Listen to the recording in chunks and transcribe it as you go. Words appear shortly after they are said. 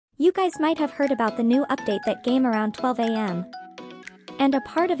You guys might have heard about the new update that came around 12 a.m. And a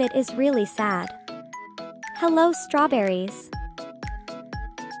part of it is really sad. Hello strawberries.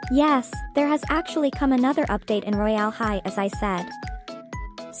 Yes, there has actually come another update in Royale High as I said.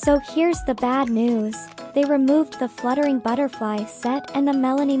 So here's the bad news. They removed the Fluttering Butterfly set and the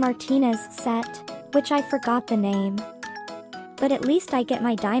Melanie Martinez set, which I forgot the name. But at least I get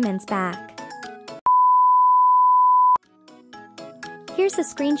my diamonds back. Here's a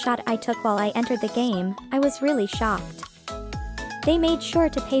screenshot I took while I entered the game. I was really shocked. They made sure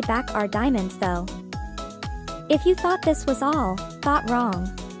to pay back our diamonds though. If you thought this was all, thought wrong.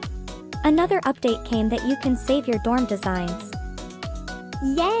 Another update came that you can save your dorm designs.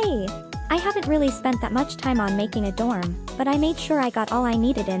 Yay! I haven't really spent that much time on making a dorm, but I made sure I got all I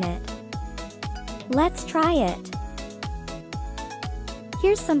needed in it. Let's try it.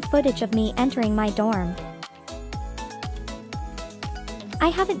 Here's some footage of me entering my dorm. I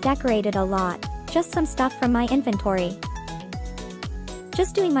haven't decorated a lot, just some stuff from my inventory.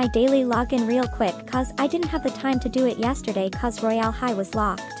 Just doing my daily login real quick cause I didn't have the time to do it yesterday cause Royale High was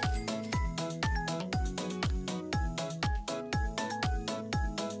locked.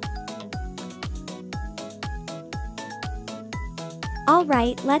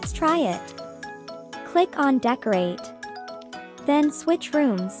 Alright, let's try it. Click on Decorate. Then switch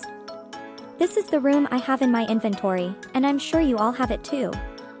rooms. This is the room I have in my inventory, and I'm sure you all have it too.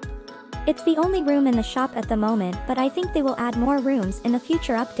 It's the only room in the shop at the moment, but I think they will add more rooms in the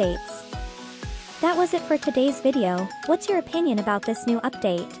future updates. That was it for today's video. What's your opinion about this new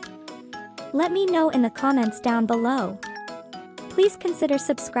update? Let me know in the comments down below. Please consider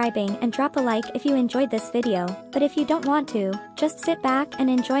subscribing and drop a like if you enjoyed this video, but if you don't want to, just sit back and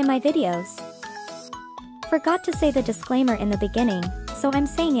enjoy my videos. Forgot to say the disclaimer in the beginning, so I'm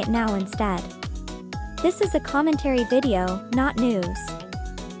saying it now instead. This is a commentary video, not news.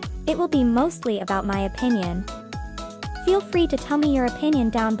 It will be mostly about my opinion. Feel free to tell me your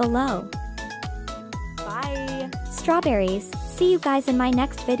opinion down below. Bye. Strawberries, see you guys in my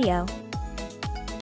next video.